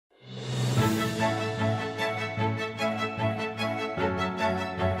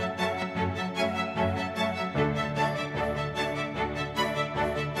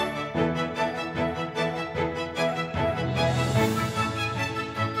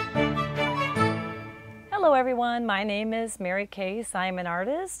everyone, my name is Mary Case. I'm an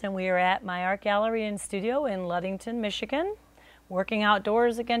artist and we are at my art gallery and studio in Ludington, Michigan. Working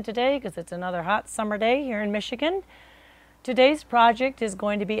outdoors again today because it's another hot summer day here in Michigan. Today's project is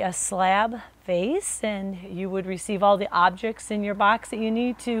going to be a slab vase, and you would receive all the objects in your box that you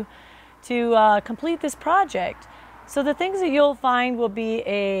need to complete this project. So the things that you'll find will be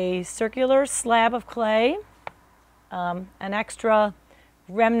a circular slab of clay, an extra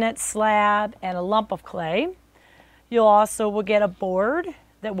remnant slab, and a lump of clay. You'll also will get a board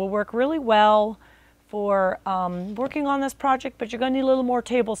that will work really well for working on this project, but you're going to need a little more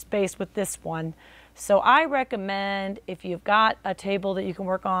table space with this one. So I recommend, if you've got a table that you can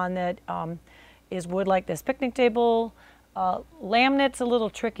work on that is wood like this picnic table, laminate's a little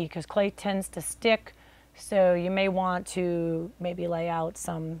tricky because clay tends to stick. So you may want to maybe lay out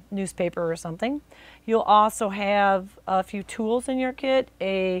some newspaper or something. You'll also have a few tools in your kit.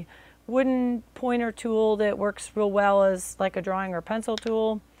 A wooden pointer tool that works real well as like a drawing or pencil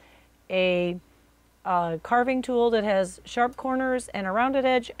tool. A carving tool that has sharp corners and a rounded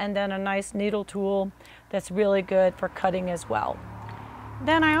edge, and then a nice needle tool that's really good for cutting as well.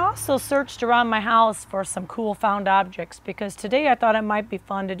 Then I also searched around my house for some cool found objects because today I thought it might be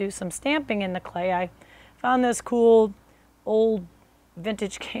fun to do some stamping in the clay. I found this cool old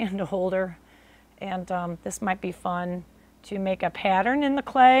vintage candle holder, and this might be fun to make a pattern in the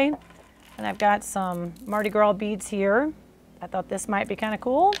clay. And I've got some Mardi Gras beads here. I thought this might be kind of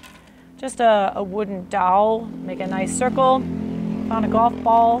cool. Just a wooden dowel, make a nice circle. Found a golf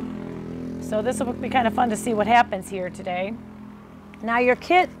ball. So this will be kind of fun to see what happens here today. Now your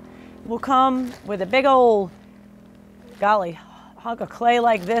kit will come with a big old, golly, hunk of clay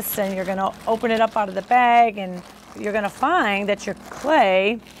like this, and you're gonna open it up out of the bag, and you're gonna find that your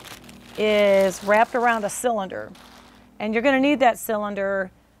clay is wrapped around a cylinder. And you're gonna need that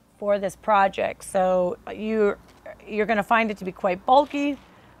cylinder for this project. So you're gonna find it to be quite bulky,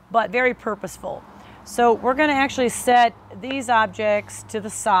 but very purposeful. So we're gonna actually set these objects to the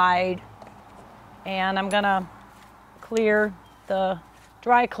side, and I'm gonna clear the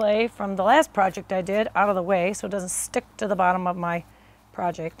dry clay from the last project I did out of the way so it doesn't stick to the bottom of my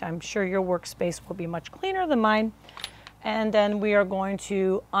project. I'm sure your workspace will be much cleaner than mine. And then we are going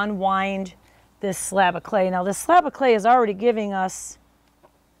to unwind this slab of clay. Now this slab of clay is already giving us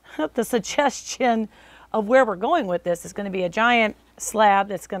the suggestion of where we're going with this. It's going to be a giant slab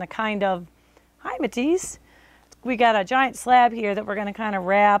that's going to kind of, hi Matisse, we got a giant slab here that we're going to kind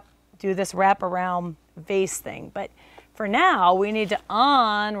of do this wrap around vase thing. But for now, we need to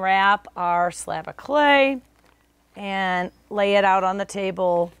unwrap our slab of clay and lay it out on the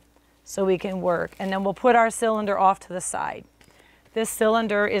table so we can work. And then we'll put our cylinder off to the side. This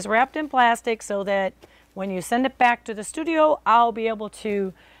cylinder is wrapped in plastic so that when you send it back to the studio, I'll be able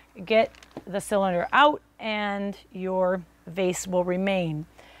to get the cylinder out and your vase will remain.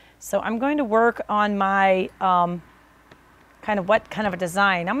 So I'm going to work on my kind of a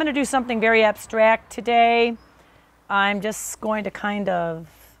design. I'm going to do something very abstract today. I'm just going to kind of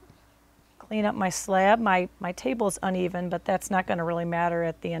clean up my slab. My table's uneven, but that's not going to really matter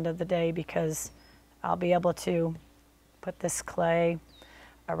at the end of the day because I'll be able to put this clay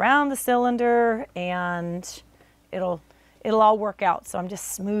around the cylinder and it'll all work out. So I'm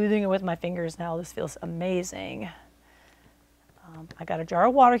just smoothing it with my fingers now. This feels amazing. I got a jar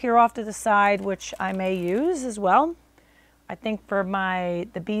of water here off to the side, which I may use as well. I think for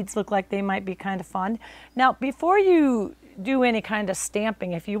the beads look like they might be kind of fun. Now, before you do any kind of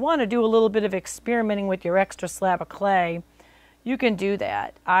stamping, if you want to do a little bit of experimenting with your extra slab of clay, you can do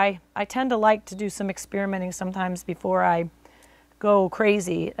that. I tend to like to do some experimenting sometimes before I go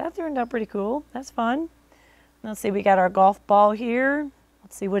crazy. That turned out pretty cool. That's fun. Let's see, we got our golf ball here.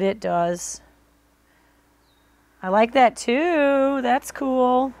 Let's see what it does. I like that too. That's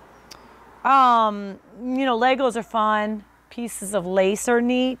cool. You know, Legos are fun. Pieces of lace are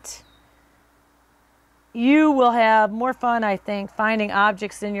neat. You will have more fun, I think, finding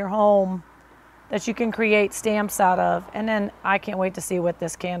objects in your home that you can create stamps out of. And then I can't wait to see what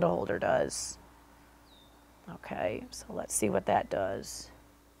this candle holder does. Okay, so let's see what that does.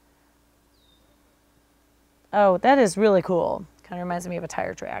 Oh, that is really cool. Kind of reminds me of a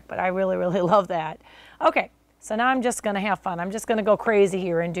tire track, but I really, really love that. Okay, so now I'm just going to have fun. I'm just going to go crazy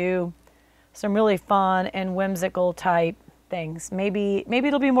here and do some really fun and whimsical type things. Maybe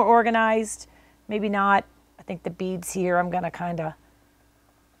it'll be more organized, maybe not. I think the beads here, I'm going to kind of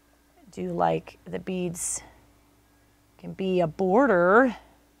do like the beads can be a border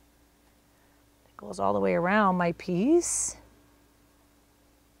that goes all the way around my piece.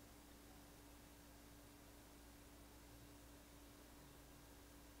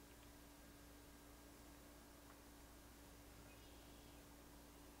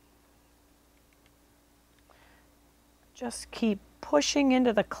 just keep pushing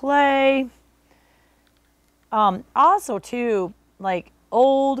into the clay. Also too, like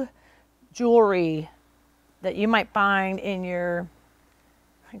old jewelry that you might find in your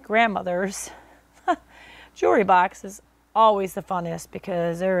grandmother's jewelry box is always the funnest,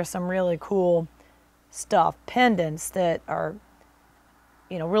 because there is some really cool stuff. Pendants that are,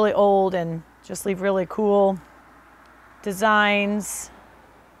 you know, really old and just leave really cool designs.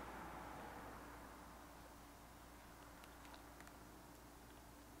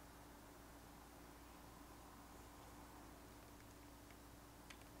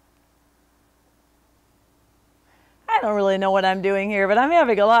 I don't really know what I'm doing here, but I'm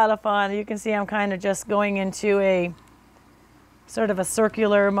having a lot of fun. You can see I'm kind of just going into a sort of a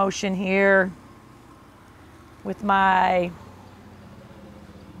circular motion here with my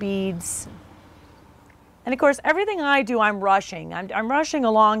beads. And of course, everything I do, I'm rushing. I'm rushing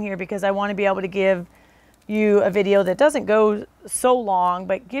along here because I want to be able to give you a video that doesn't go so long,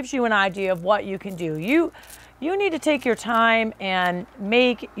 but gives you an idea of what you can do. You need to take your time and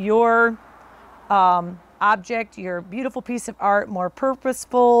make your object, your beautiful piece of art, more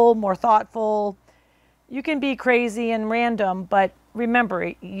purposeful, more thoughtful. You can be crazy and random, but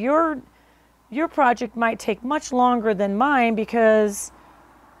remember, your project might take much longer than mine because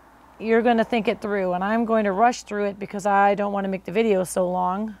you're going to think it through, and I'm going to rush through it because I don't want to make the video so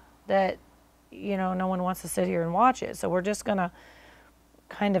long that, you know, no one wants to sit here and watch it. So we're just going to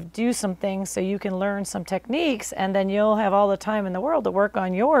kind of do some things so you can learn some techniques, and then you'll have all the time in the world to work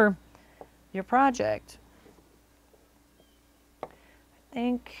on your project. I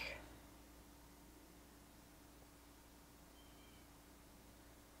think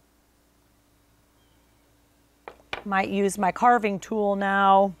might use my carving tool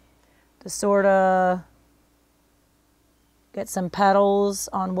now to sort of get some petals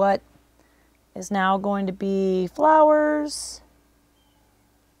on what is now going to be flowers.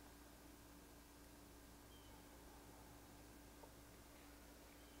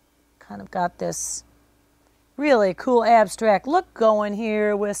 Kind of got this really cool abstract look going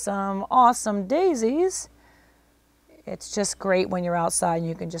here with some awesome daisies. It's just great when you're outside and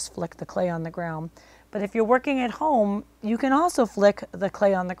you can just flick the clay on the ground. But if you're working at home, you can also flick the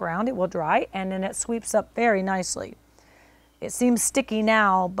clay on the ground. It will dry, and then it sweeps up very nicely. It seems sticky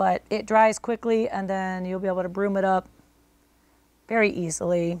now, but it dries quickly, and then you'll be able to broom it up very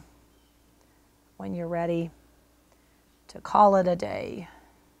easily when you're ready to call it a day.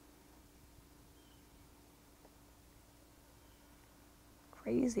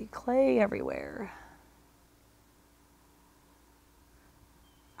 Crazy clay everywhere.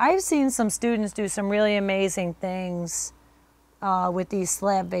 I've seen some students do some really amazing things with these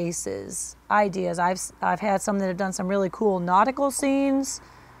slab vases. Ideas. I've had some that have done some really cool nautical scenes,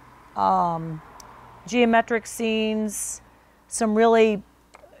 geometric scenes, some really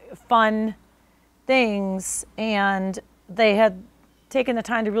fun things, and they had taken the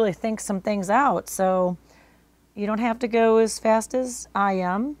time to really think some things out. So you don't have to go as fast as I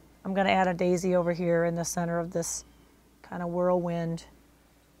am. I'm going to add a daisy over here in the center of this kind of whirlwind.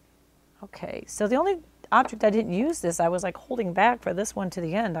 Okay, so the only object I didn't use this, I was like holding back for this one to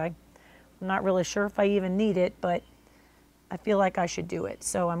the end. I'm not really sure if I even need it, but I feel like I should do it.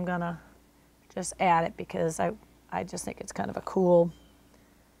 So I'm gonna just add it because I just think it's kind of a cool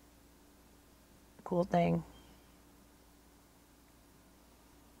thing.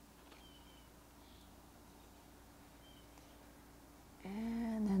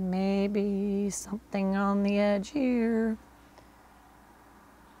 And then maybe something on the edge here.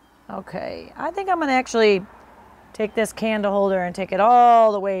 Okay, I think I'm going to actually take this candle holder and take it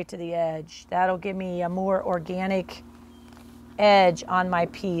all the way to the edge. That'll give me a more organic edge on my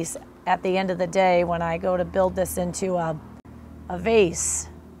piece at the end of the day when I go to build this into a vase.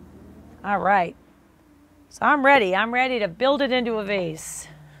 All right, so I'm ready. I'm ready to build it into a vase.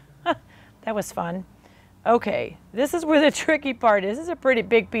 That was fun. Okay, this is where the tricky part is. This is a pretty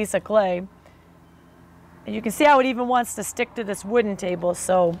big piece of clay. And you can see how it even wants to stick to this wooden table,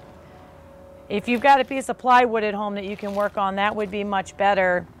 so if you've got a piece of plywood at home that you can work on, that would be much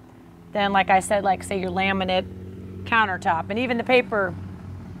better than, like I said, like say your laminate countertop. And even the paper,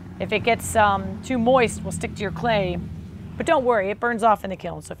 if it gets too moist, will stick to your clay. But don't worry, it burns off in the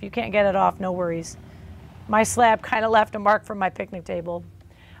kiln. So if you can't get it off, no worries. My slab kind of left a mark from my picnic table.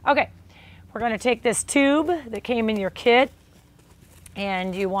 Okay, we're going to take this tube that came in your kit,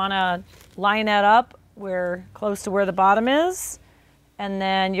 and you want to line that up where close to where the bottom is. And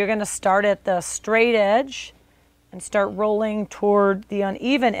then you're going to start at the straight edge and start rolling toward the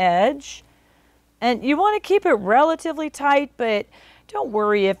uneven edge. And you want to keep it relatively tight, but don't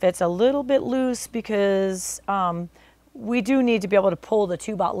worry if it's a little bit loose, because we do need to be able to pull the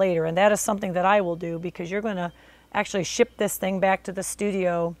tube out later, and that is something that I will do because you're going to actually ship this thing back to the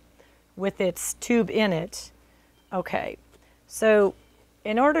studio with its tube in it. Okay, so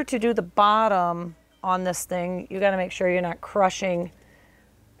in order to do the bottom on this thing, you got to make sure you're not crushing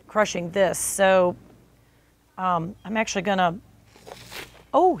this. So I'm actually going to,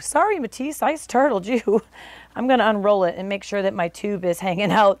 oh, sorry, Matisse, I startled you. I'm going to unroll it and make sure that my tube is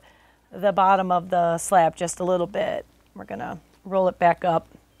hanging out the bottom of the slab just a little bit. We're going to roll it back up.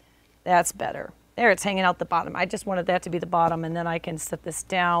 That's better. There, it's hanging out the bottom. I just wanted that to be the bottom, and then I can set this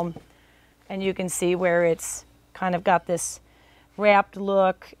down, and you can see where it's kind of got this wrapped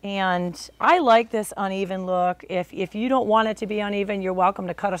look, and I like this uneven look. If you don't want it to be uneven, you're welcome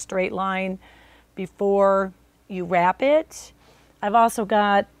to cut a straight line before you wrap it. I've also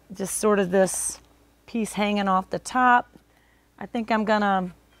got just sort of this piece hanging off the top. I think I'm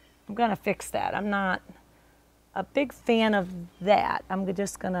gonna fix that. I'm not a big fan of that. I'm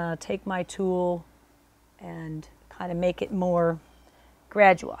just gonna take my tool and kind of make it more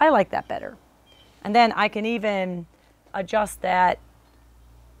gradual. I like that better. And then I can even adjust that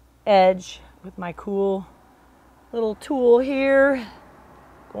edge with my cool little tool here,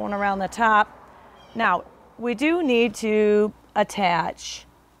 going around the top. Now, we do need to attach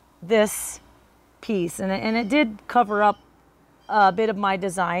this piece, and it did cover up a bit of my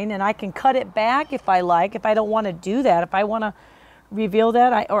design, and I can cut it back if I like, if I don't want to do that. If I want to reveal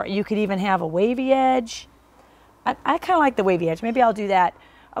that, or you could even have a wavy edge. I kind of like the wavy edge. Maybe I'll do that.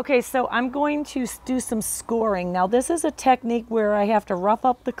 Okay, so I'm going to do some scoring. Now, this is a technique where I have to rough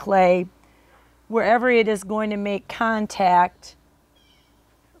up the clay wherever it is going to make contact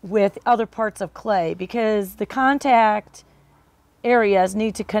with other parts of clay, because the contact areas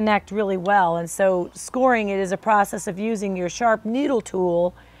need to connect really well. And so scoring it is a process of using your sharp needle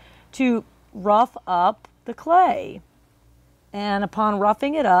tool to rough up the clay. And upon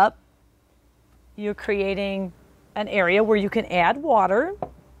roughing it up, you're creating an area where you can add water,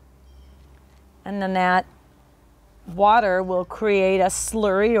 and then that water will create a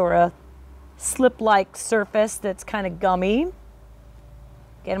slurry or a slip-like surface that's kind of gummy.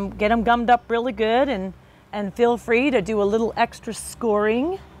 Get them gummed up really good, and feel free to do a little extra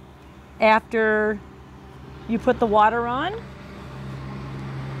scoring after you put the water on.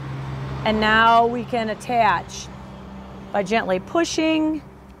 And now we can attach by gently pushing,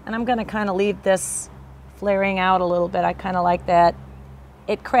 and I'm going to kind of leave this flaring out a little bit. I kind of like that.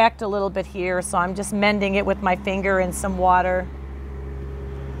 It cracked a little bit here, so I'm just mending it with my finger in some water.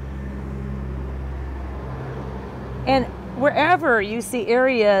 And wherever you see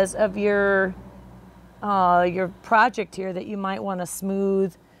areas of your project here that you might want to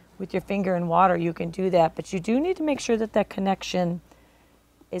smooth with your finger in water, you can do that. But you do need to make sure that that connection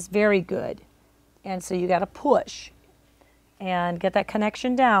is very good. And so you got to push and get that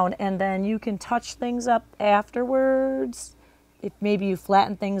connection down, and then you can touch things up afterwards if maybe you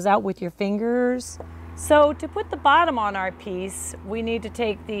flatten things out with your fingers. So to put the bottom on our piece, we need to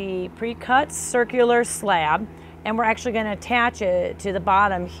take the pre-cut circular slab, and we're actually going to attach it to the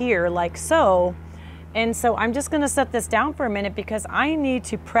bottom here like so. And so I'm just going to set this down for a minute because I need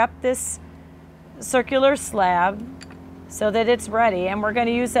to prep this circular slab so that it's ready. And we're going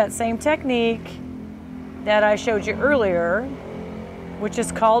to use that same technique that I showed you earlier, which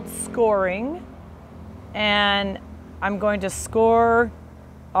is called scoring. And I'm going to score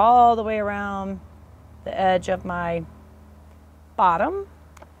all the way around the edge of my bottom.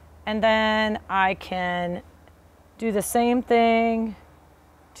 And then I can do the same thing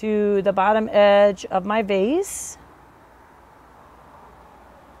to the bottom edge of my vase.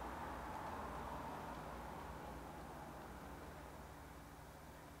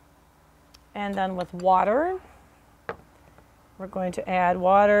 And then with water, we're going to add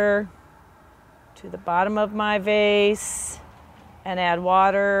water to the bottom of my vase and add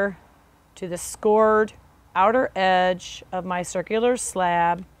water to the scored outer edge of my circular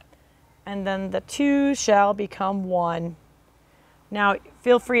slab, and then the two shall become one. Now,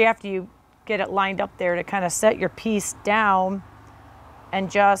 feel free after you get it lined up there to kind of set your piece down and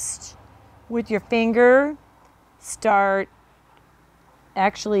just with your finger start.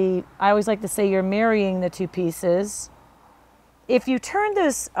 Actually, I always like to say you're marrying the two pieces. If you turn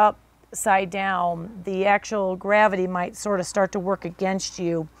this upside down, the actual gravity might sort of start to work against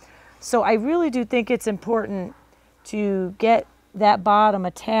you. So I really do think it's important to get that bottom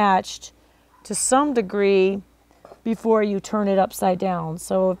attached to some degree before you turn it upside down.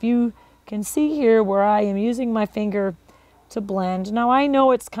 So if you can see here where I am using my finger to blend. Now I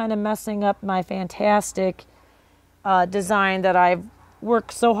know it's kind of messing up my fantastic design that I've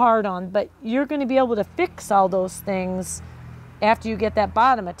work so hard on, but you're going to be able to fix all those things after you get that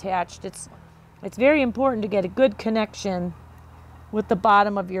bottom attached. It's very important to get a good connection with the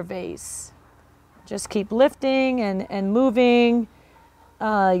bottom of your vase. Just keep lifting and moving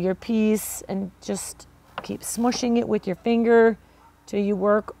your piece, and just keep smushing it with your finger till you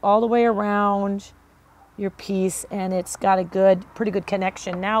work all the way around your piece, and it's got a pretty good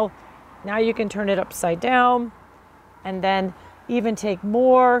connection. Now you can turn it upside down, and then even take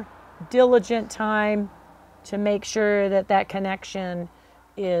more diligent time to make sure that that connection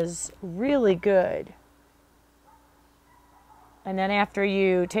is really good. And then after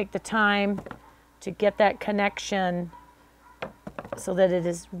you take the time to get that connection so that it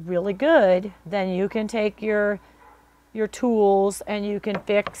is really good, then you can take your tools and you can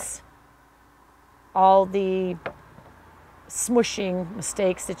fix all the smushing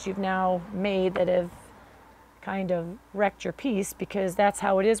mistakes that you've now made that have kind of wrecked your piece, because that's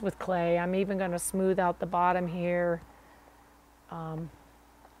how it is with clay. I'm even going to smooth out the bottom here. And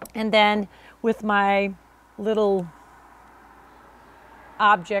then with my little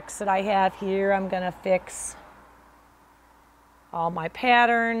objects that I have here, I'm going to fix all my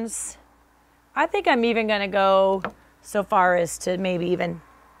patterns. I think I'm even going to go so far as to maybe even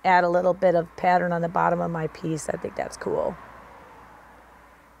add a little bit of pattern on the bottom of my piece. I think that's cool.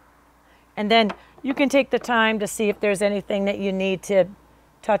 And then you can take the time to see if there's anything that you need to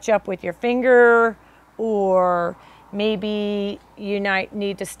touch up with your finger, or maybe you might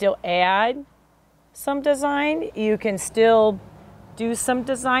need to still add some design. You can still do some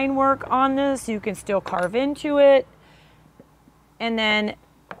design work on this. You can still carve into it. And then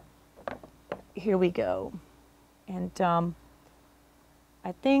here we go. And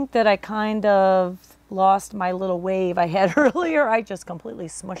I think that I kind of lost my little wave I had earlier. I just completely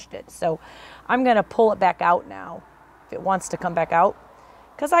smushed it. So I'm going to pull it back out now, if it wants to come back out,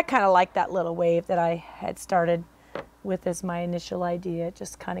 because I kind of like that little wave that I had started with as my initial idea. It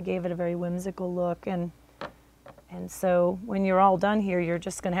just kind of gave it a very whimsical look. And so when you're all done here, you're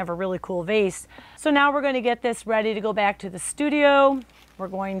just going to have a really cool vase. So now we're going to get this ready to go back to the studio. We're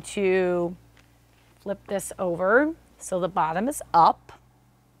going to flip this over so the bottom is up.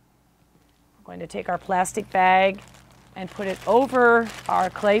 We're going to take our plastic bag and put it over our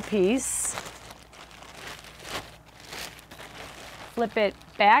clay piece. Flip it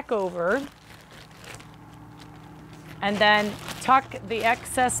back over, and then tuck the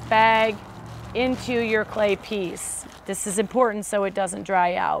excess bag into your clay piece. This is important so it doesn't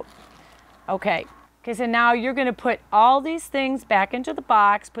dry out. Okay, so now you're going to put all these things back into the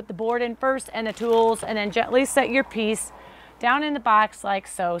box, put the board in first and the tools, and then gently set your piece down in the box like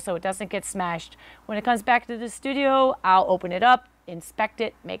so it doesn't get smashed. When it comes back to the studio, I'll open it up, inspect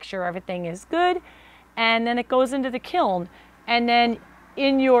it, make sure everything is good, and then it goes into the kiln. And then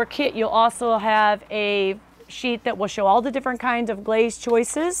in your kit, you'll also have a sheet that will show all the different kinds of glaze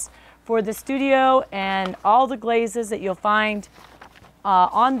choices for the studio, and all the glazes that you'll find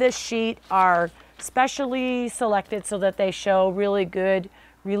on this sheet are specially selected so that they show really good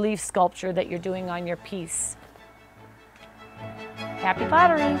relief sculpture that you're doing on your piece. Happy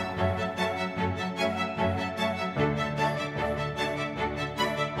plattering!